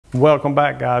Welcome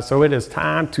back, guys. So it is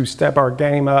time to step our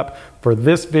game up for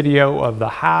this video of the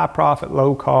high profit,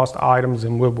 low cost items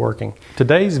in woodworking.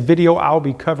 Today's video, I'll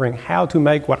be covering how to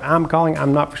make what I'm calling,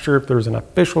 I'm not for sure if there's an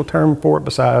official term for it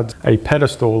besides a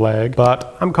pedestal leg,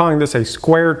 but I'm calling this a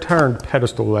square turned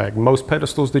pedestal leg. Most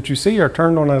pedestals that you see are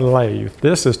turned on a lathe.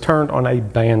 This is turned on a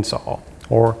bandsaw,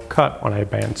 or cut on a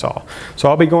bandsaw. So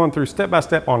I'll be going through step by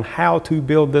step on how to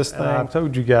build this thing. I've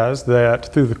told you guys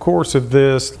that through the course of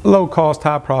this low cost,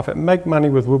 high profit, make money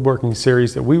with woodworking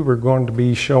series that we were going to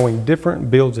be showing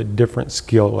different builds at different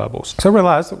skill levels. So I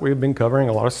realized that we've been covering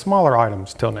a lot of smaller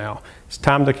items till now. It's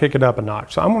time to kick it up a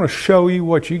notch. So I'm gonna show you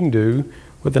what you can do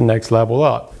with the next level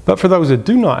up. But for those that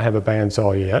do not have a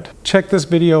bandsaw yet, check this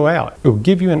video out. It will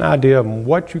give you an idea of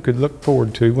what you could look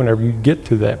forward to whenever you get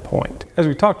to that point. As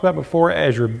we talked about before,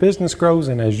 as your business grows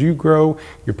and as you grow,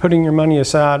 you're putting your money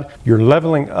aside, you're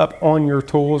leveling up on your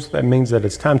tools. That means that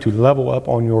it's time to level up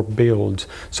on your builds.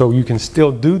 So you can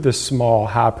still do the small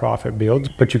high profit builds,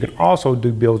 but you can also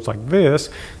do builds like this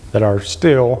that are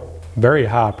still very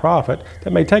high profit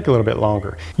that may take a little bit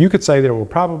longer. You could say that it will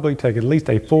probably take at least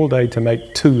a full day to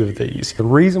make 2 of these. The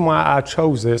reason why I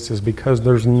chose this is because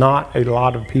there's not a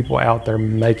lot of people out there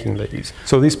making these.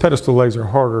 So these pedestal legs are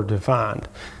harder to find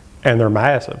and they're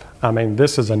massive. I mean,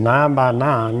 this is a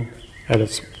 9x9 at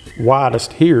its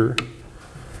widest here,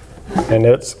 and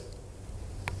it's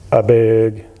a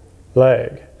big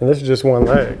leg. And this is just one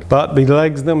leg. But the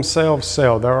legs themselves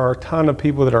sell. There are a ton of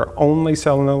people that are only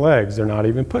selling the legs. They're not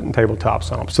even putting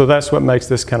tabletops on them. So that's what makes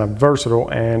this kind of versatile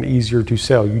and easier to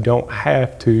sell. You don't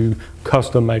have to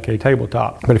custom make a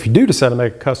tabletop. But if you do decide to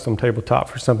make a custom tabletop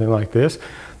for something like this,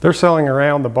 they're selling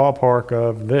around the ballpark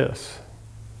of this.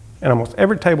 And almost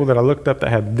every table that I looked up that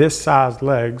had this size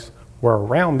legs were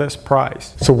around this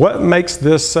price. So what makes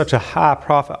this such a high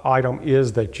profit item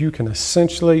is that you can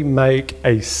essentially make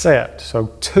a set. So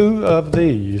 2 of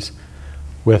these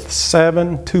with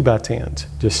 7 2x10s,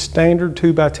 just standard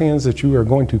 2x10s that you are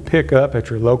going to pick up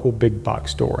at your local big box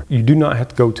store. You do not have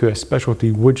to go to a specialty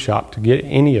wood shop to get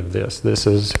any of this. This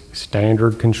is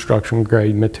standard construction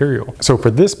grade material. So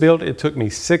for this build, it took me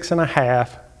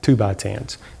 6.5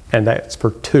 2x10s, and that's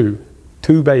for 2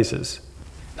 bases,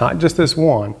 not just this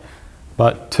one,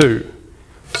 but 2.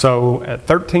 So at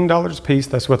 $13 a piece,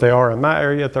 that's what they are in my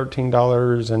area,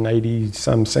 $13.80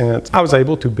 some cents. I was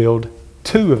able to build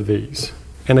 2 of these.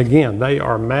 And again, they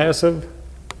are massive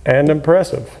and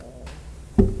impressive.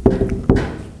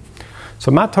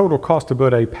 So my total cost to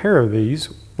build a pair of these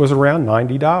was around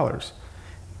 $90.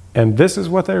 And this is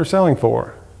what they are selling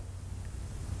for.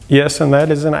 Yes, and that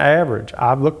is an average.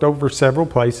 I've looked over several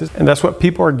places, and that's what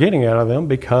people are getting out of them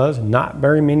because not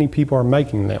very many people are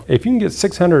making them. If you can get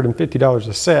 $650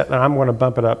 a set, then I'm going to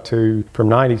bump it up to from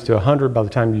 90 to 100 by the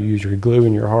time you use your glue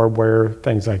and your hardware,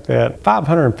 things like that.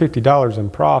 $550 in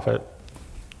profit,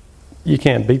 you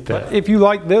can't beat that. But if you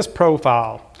like this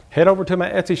profile, head over to my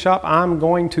Etsy shop. I'm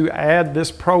going to add this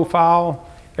profile,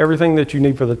 everything that you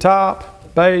need for the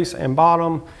top, base, and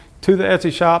bottom, to the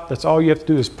Etsy shop. That's all you have to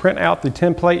do is print out the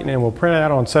template, and it will print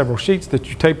out on several sheets that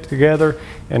you tape together,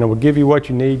 and it will give you what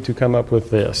you need to come up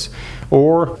with this.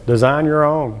 Or design your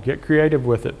own, get creative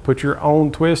with it, put your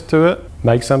own twist to it,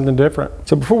 make something different.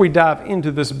 So before we dive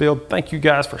into this build, thank you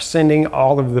guys for sending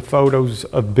all of the photos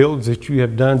of builds that you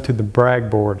have done to the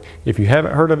brag board. If you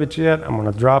haven't heard of it yet, I'm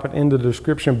gonna drop it in the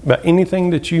description, but anything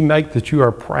that you make that you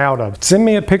are proud of, send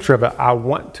me a picture of it. I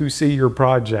want to see your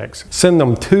projects. Send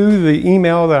them to the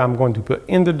email that I'm going to put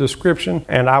in the description,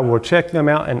 and I will check them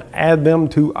out and add them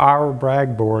to our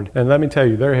brag board. And let me tell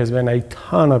you, there has been a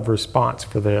ton of response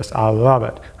for this. I love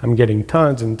it. I'm getting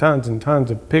tons and tons and tons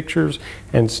of pictures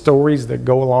and stories that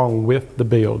go along with the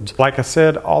builds. Like I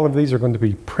said, all of these are going to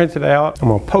be printed out. I'm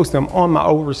going to post them on my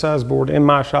oversized board in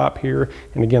my shop here.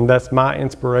 And again, that's my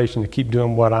inspiration to keep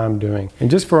doing what I'm doing. And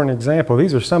just for an example,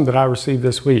 these are some that I received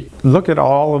this week. Look at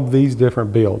all of these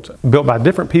different builds built by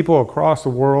different people across the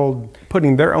world,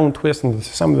 putting their own twist into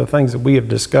some of the things that we have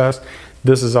discussed.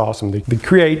 This is awesome. The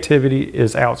creativity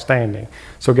is outstanding.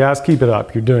 So guys, keep it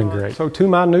up. You're doing great. So to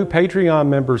my new Patreon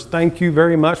members, thank you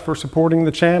very much for supporting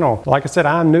the channel. Like I said,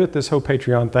 I'm new at this whole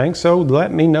Patreon thing, so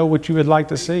let me know what you would like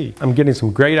to see. I'm getting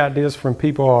some great ideas from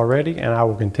people already, and I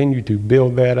will continue to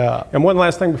build that up. And one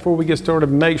last thing before we get started,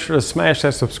 make sure to smash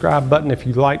that subscribe button if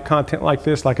you like content like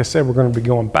this. Like I said, we're going to be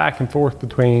going back and forth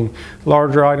between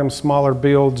larger items, smaller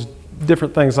builds,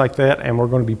 different things like that, and we're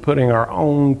going to be putting our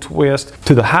own twist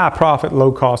to the high profit,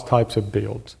 low cost types of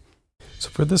builds.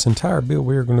 So for this entire build,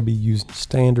 we are going to be using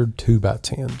standard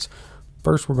 2x10s.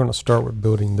 First, we're going to start with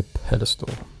building the pedestal.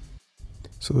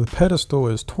 So the pedestal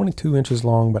is 22 inches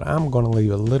long, but I'm going to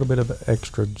leave a little bit of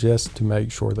extra just to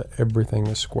make sure that everything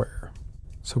is square.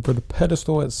 So for the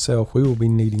pedestal itself, we will be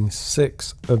needing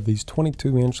 6 of these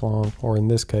 22-inch long, or in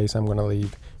this case, I'm going to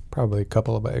leave probably a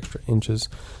couple of extra inches.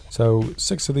 So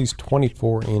 6 of these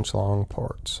 24-inch long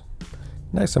parts.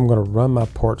 Next, I'm going to run my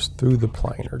parts through the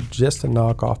planer just to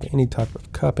knock off any type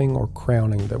of cupping or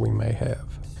crowning that we may have.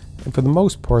 And for the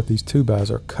most part, these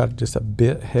 2x are cut just a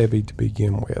bit heavy to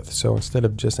begin with. So instead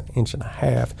of just 1.5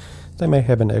 inches, they may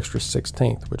have an extra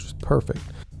 1/16, which is perfect.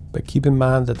 But keep in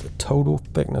mind that the total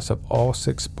thickness of all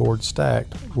 6 boards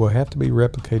stacked will have to be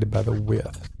replicated by the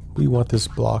width. We want this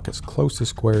block as close to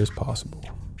square as possible.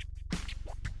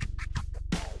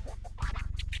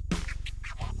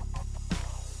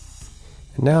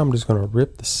 And now I'm just going to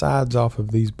rip the sides off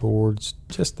of these boards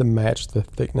just to match the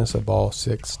thickness of all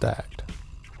 6 stacked.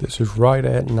 This is right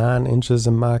at 9 inches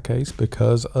in my case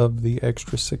because of the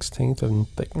extra 1/16 in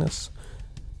thickness.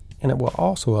 And it will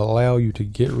also allow you to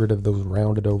get rid of those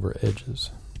rounded over edges.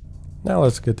 Now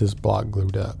let's get this block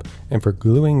glued up. And for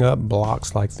gluing up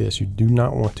blocks like this, you do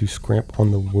not want to scrimp on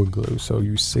the wood glue. So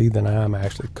you see that I'm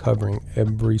actually covering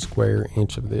every square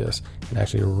inch of this and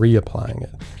actually reapplying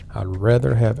it. I'd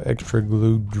rather have extra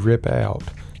glue drip out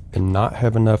than not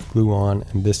have enough glue on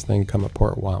and this thing come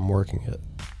apart while I'm working it.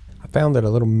 I found that a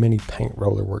little mini paint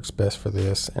roller works best for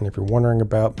this. And if you're wondering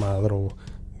about my little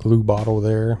glue bottle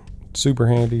there, super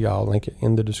handy. I'll link it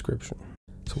in the description.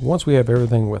 So once we have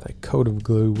everything with a coat of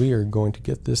glue, we are going to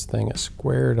get this thing as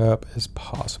squared up as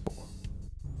possible.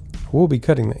 We'll be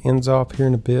cutting the ends off here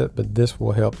in a bit, but this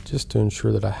will help just to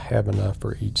ensure that I have enough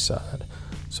for each side.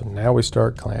 So now we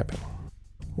start clamping.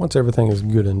 Once everything is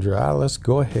good and dry, let's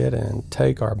go ahead and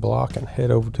take our block and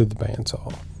head over to the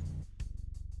bandsaw.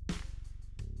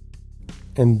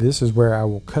 And this is where I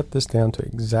will cut this down to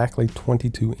exactly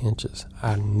 22 inches.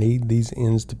 I need these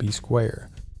ends to be square.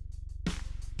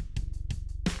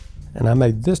 And I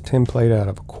made this template out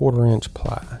of a 1/4 inch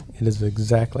ply. It is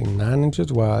exactly 9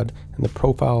 inches wide and the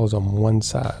profile is on one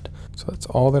side. So that's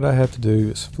all that I have to do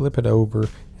is flip it over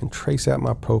and trace out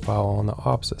my profile on the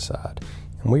opposite side.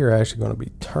 And we are actually going to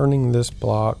be turning this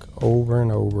block over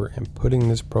and over and putting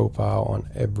this profile on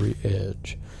every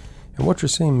edge. And what you're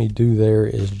seeing me do there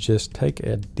is just take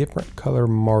a different color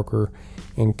marker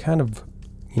and kind of,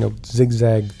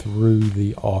 zigzag through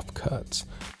the offcuts.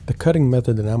 The cutting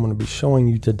method that I'm going to be showing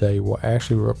you today will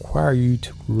actually require you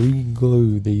to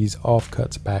re-glue these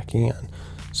offcuts back in.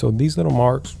 So these little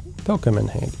marks, they'll come in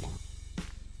handy.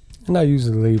 And I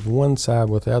usually leave one side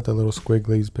without the little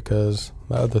squigglies because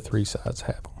my other 3 sides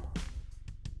have them.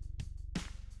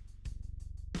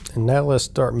 And now let's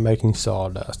start making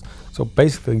sawdust. So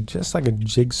basically, just like a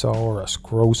jigsaw or a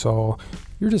scroll saw,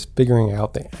 you're just figuring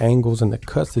out the angles and the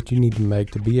cuts that you need to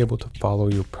make to be able to follow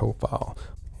your profile.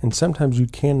 And sometimes you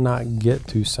cannot get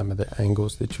to some of the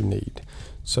angles that you need.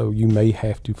 So you may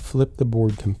have to flip the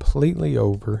board completely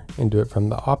over and do it from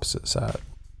the opposite side.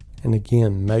 And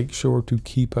again, make sure to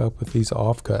keep up with these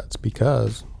offcuts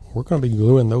because we're going to be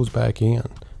gluing those back in.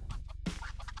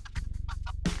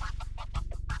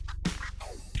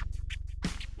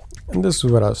 And this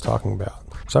is what I was talking about.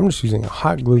 So I'm just using a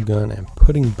hot glue gun and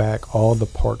putting back all the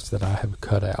parts that I have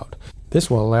cut out. This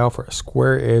will allow for a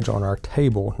square edge on our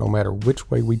table no matter which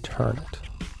way we turn it.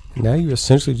 And now you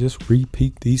essentially just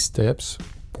repeat these steps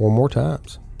 4 more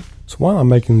times. So while I'm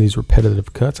making these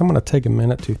repetitive cuts, I'm going to take a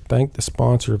minute to thank the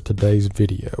sponsor of today's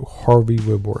video, Harvey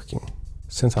Woodworking.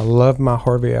 Since I love my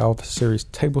Harvey Alpha Series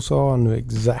table saw, I knew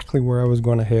exactly where I was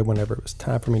going to head whenever it was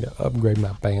time for me to upgrade my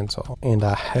bandsaw. And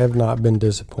I have not been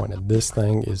disappointed. This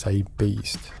thing is a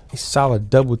beast. A solid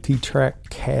double T-track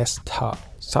cast top,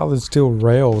 solid steel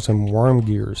rails and worm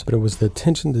gears, but it was the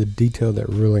attention to detail that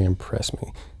really impressed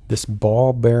me. This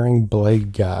ball bearing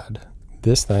blade guide.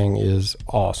 This thing is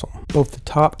awesome. Both the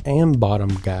top and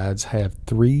bottom guides have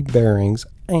 3 bearings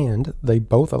and they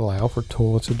both allow for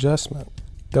toolless adjustment.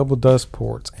 Double dust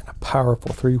ports and a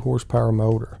powerful 3 horsepower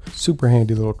motor. Super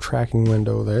handy little tracking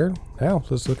window there. Now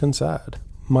let's look inside.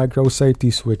 Micro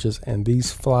safety switches, and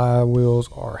these flywheels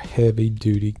are heavy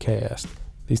duty cast.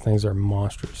 These things are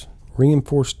monsters.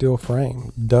 Reinforced steel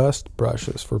frame, dust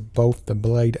brushes for both the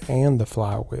blade and the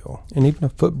flywheel, and even a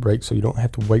foot brake so you don't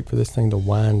have to wait for this thing to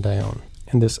wind down.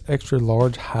 And this extra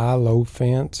large high-low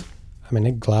fence,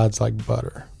 it glides like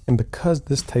butter. And because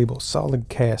this table is solid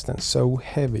cast and so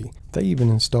heavy, they even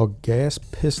installed gas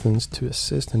pistons to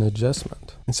assist in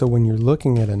adjustment. And so when you're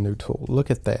looking at a new tool, look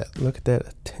at that. Look at that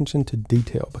attention to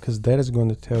detail, because that is going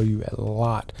to tell you a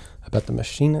lot about the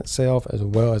machine itself as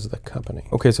well as the company.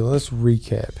 Okay, so let's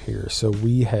recap here. So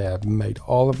we have made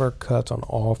all of our cuts on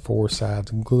all four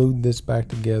sides, glued this back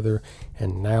together,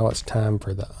 and now it's time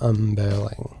for the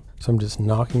unveiling. So I'm just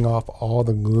knocking off all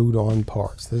the glued on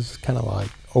parts. This is kind of like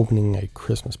opening a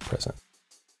Christmas present.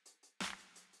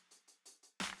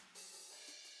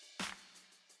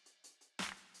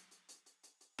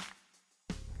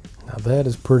 Now that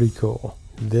is pretty cool.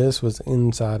 This was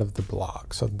inside of the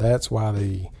block, so that's why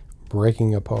the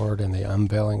breaking apart and the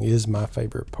unveiling is my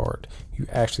favorite part. You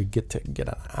actually get to get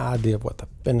an idea of what the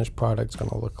finished product's going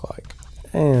to look like.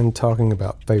 And talking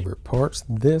about favorite parts,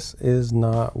 this is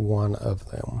not one of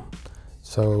them.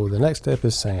 So the next step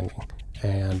is sanding,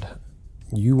 and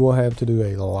you will have to do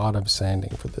a lot of sanding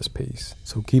for this piece.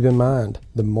 So keep in mind,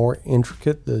 the more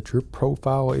intricate that your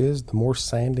profile is, the more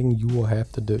sanding you will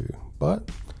have to do. But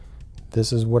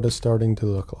this is what it's starting to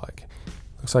look like.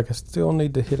 Looks like I still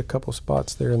need to hit a couple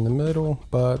spots there in the middle,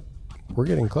 but we're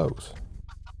getting close.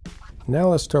 Now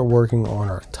let's start working on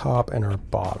our top and our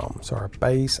bottom. So our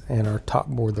base and our top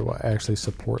board that will actually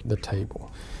support the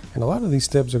table. And a lot of these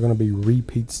steps are going to be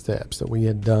repeat steps that we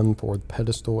had done for the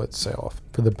pedestal itself.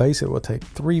 For the base, it will take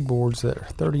 3 boards that are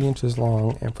 30 inches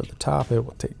long, and for the top, it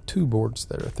will take 2 boards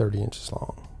that are 30 inches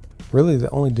long. Really,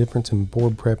 the only difference in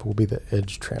board prep will be the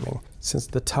edge trimming. Since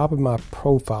the top of my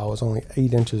profile is only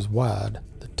 8 inches wide,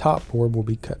 the top board will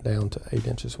be cut down to 8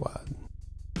 inches wide.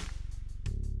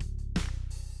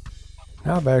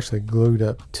 Now I've actually glued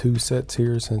up 2 sets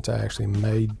here since I actually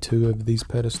made 2 of these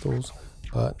pedestals,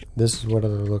 but this is what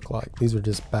it'll look like. These are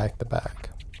just back to back.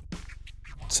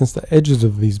 Since the edges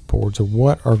of these boards are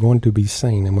what are going to be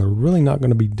seen, and we're really not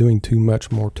going to be doing too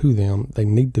much more to them, they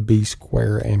need to be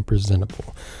square and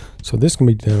presentable. So this can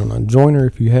be done on a joiner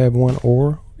if you have one,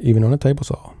 or even on a table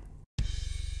saw.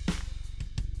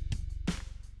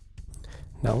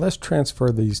 Now let's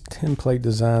transfer these template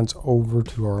designs over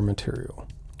to our material.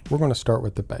 We're going to start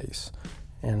with the base,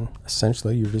 and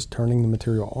essentially you're just turning the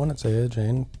material on its edge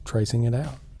and tracing it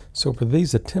out. So for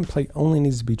these, the template only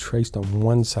needs to be traced on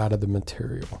one side of the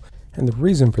material. And the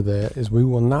reason for that is we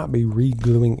will not be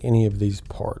re-gluing any of these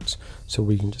parts. So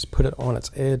we can just put it on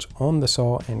its edge on the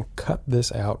saw and cut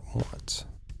this out once.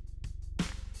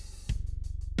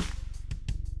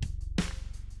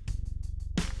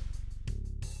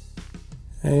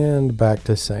 And back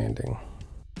to sanding.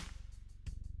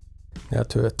 Now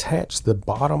to attach the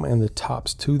bottom and the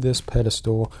tops to this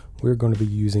pedestal, we're going to be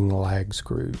using lag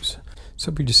screws.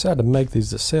 So if you decide to make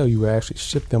these to sell, you would actually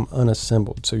ship them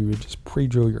unassembled. So you would just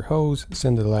pre-drill your hose,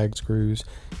 send the lag screws,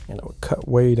 and it would cut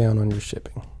way down on your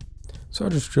shipping. So I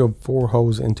just drilled 4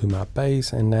 holes into my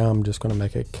base, and now I'm just going to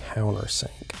make a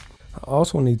countersink. I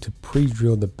also need to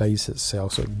pre-drill the base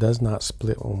itself so it does not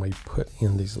split when we put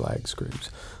in these lag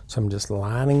screws. So I'm just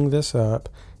lining this up,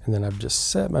 and then I've just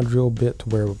set my drill bit to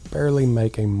where it will barely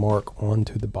make a mark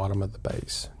onto the bottom of the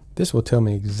base. This will tell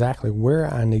me exactly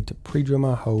where I need to pre-drill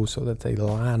my holes so that they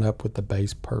line up with the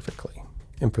base perfectly.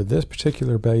 And for this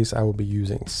particular base, I will be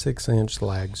using 6-inch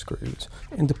lag screws.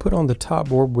 And to put on the top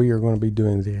board, we are going to be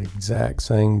doing the exact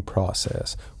same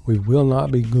process. We will not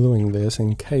be gluing this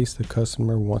in case the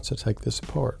customer wants to take this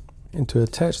apart. And to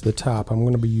attach the top, I'm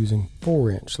going to be using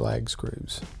 4-inch lag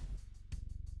screws.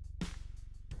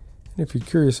 And if you're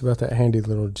curious about that handy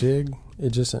little jig,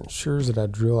 it just ensures that I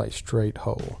drill a straight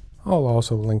hole. I'll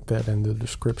also link that in the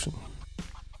description.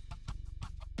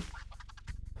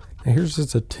 Now here's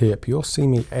just a tip. You'll see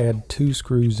me add 2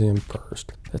 screws in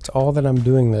first. That's all that I'm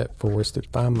doing that for, is to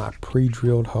find my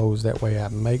pre-drilled holes. That way I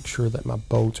make sure that my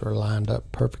bolts are lined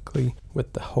up perfectly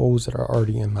with the holes that are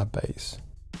already in my base.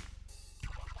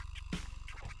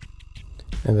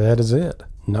 And that is it.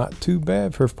 Not too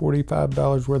bad for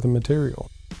 $45 worth of material.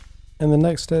 And the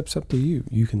next step's up to you.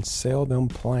 You can sell them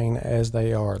plain as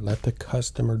they are. Let the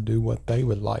customer do what they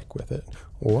would like with it.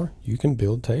 Or you can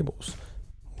build tables.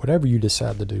 Whatever you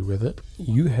decide to do with it,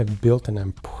 you have built an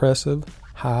impressive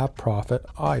high profit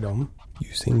item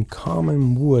using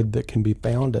common wood that can be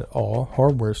found at all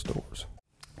hardware stores.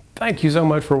 Thank you so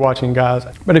much for watching, guys.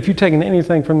 But if you've taken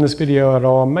anything from this video at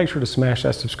all, make sure to smash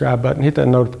that subscribe button, hit that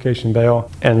notification bell,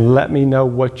 and let me know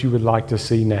what you would like to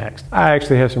see next. I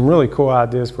actually have some really cool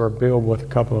ideas for a build with a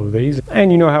couple of these.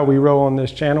 And you know how we roll on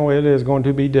this channel, it is going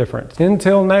to be different.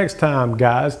 Until next time,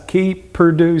 guys, keep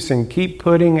producing, keep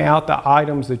putting out the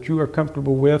items that you are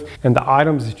comfortable with and the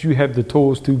items that you have the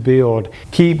tools to build.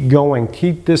 Keep going,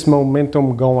 keep this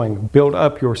momentum going. Build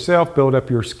up yourself, build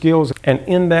up your skills, and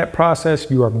in that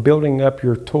process, you are building up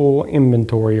your tool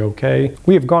inventory, okay?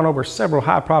 We have gone over several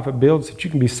high profit builds that you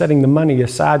can be setting the money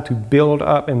aside to build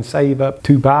up and save up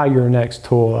to buy your next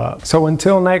tool up. So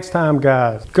until next time,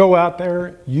 guys, go out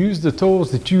there, use the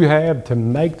tools that you have to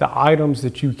make the items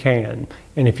that you can.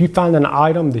 And if you find an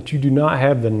item that you do not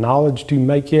have the knowledge to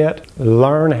make yet,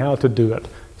 learn how to do it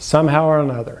somehow or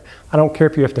another. I don't care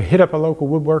if you have to hit up a local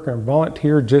woodworker and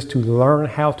volunteer just to learn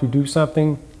how to do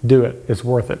something. Do it. It's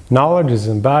worth it. Knowledge is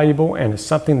invaluable and it's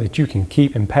something that you can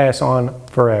keep and pass on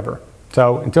forever.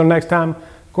 So until next time,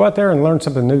 go out there and learn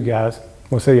something new, guys.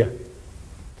 We'll see you.